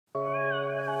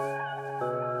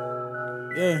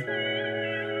Yeah.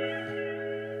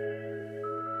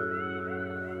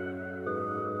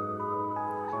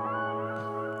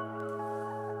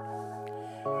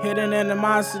 Hidden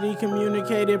animosity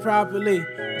communicated properly.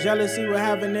 Jealousy will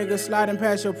have a nigga sliding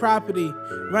past your property.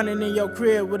 Running in your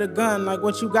crib with a gun like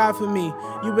what you got for me.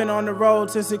 You been on the road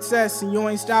to success and you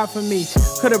ain't stopped for me.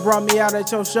 Could've brought me out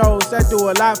at your shows, that do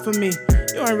a lot for me.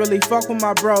 You ain't really fuck with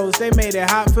my bros, they made it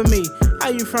hot for me. How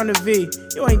you from the V?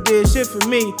 You ain't did shit for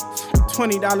me.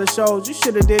 $20 shows, you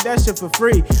shoulda did that shit for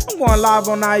free. I'm going live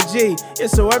on IG, yeah,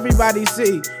 so everybody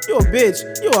see. You a bitch,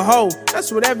 you a hoe,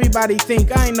 that's what everybody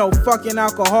think. I ain't no fucking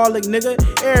alcoholic, nigga.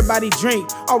 Everybody drink,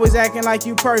 always acting like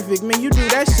you perfect. Man, you do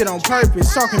that shit on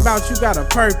purpose, talking about you got a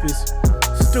purpose.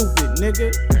 Stupid,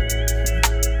 nigga.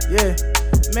 Yeah,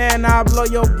 man, I'll blow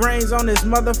your brains on this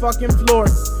motherfucking floor.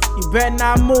 You better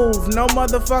not move, no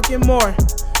motherfucking more.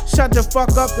 Shut the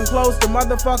fuck up and close the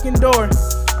motherfucking door.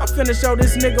 I'm finna show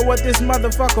this nigga what this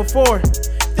motherfucker for.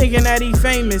 Thinking that he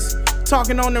famous,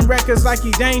 talking on them records like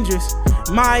he dangerous.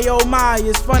 My oh my,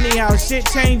 it's funny how shit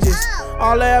changes.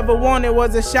 All I ever wanted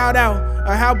was a shout out,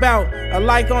 or how about a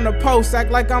like on a post, act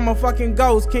like I'm a fucking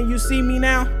ghost. Can you see me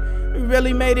now? You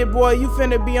really made it, boy, you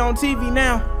finna be on TV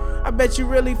now. I bet you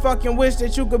really fucking wish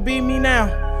that you could be me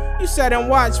now. You sat and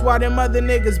watched while them other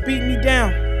niggas beat me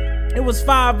down. It was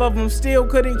 5 of them, still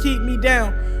couldn't keep me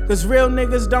down. Cause real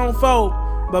niggas don't fold,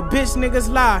 but bitch niggas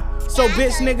lie, so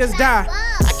bitch niggas die.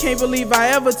 I can't believe I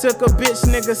ever took a bitch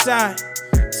nigga side.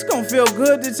 It's gonna feel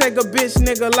good to take a bitch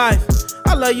nigga life.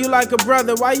 I love you like a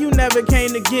brother, why you never came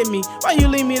to get me? Why you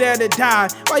leave me there to die?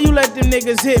 Why you let them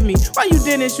niggas hit me? Why you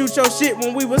didn't shoot your shit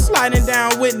when we was sliding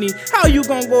down Whitney? How you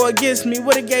gonna go against me?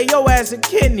 Would've gave your ass a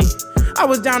kidney. I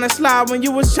was down a slide when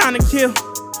you was trying to kill.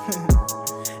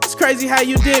 It's crazy how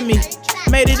you did me.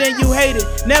 Made it and you hate it.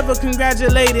 Never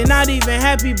congratulated, not even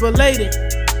happy belated.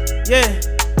 Yeah,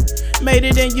 made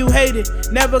it and you hate it.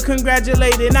 Never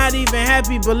congratulated, not even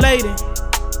happy belated.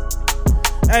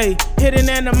 Hey, hidden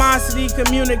animosity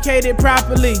communicated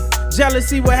properly.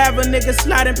 Jealousy will have a nigga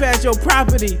sliding past your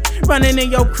property. Running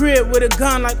in your crib with a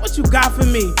gun like what you got for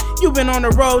me. You been on the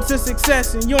road to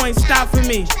success and you ain't stopped for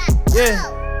me.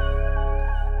 Yeah.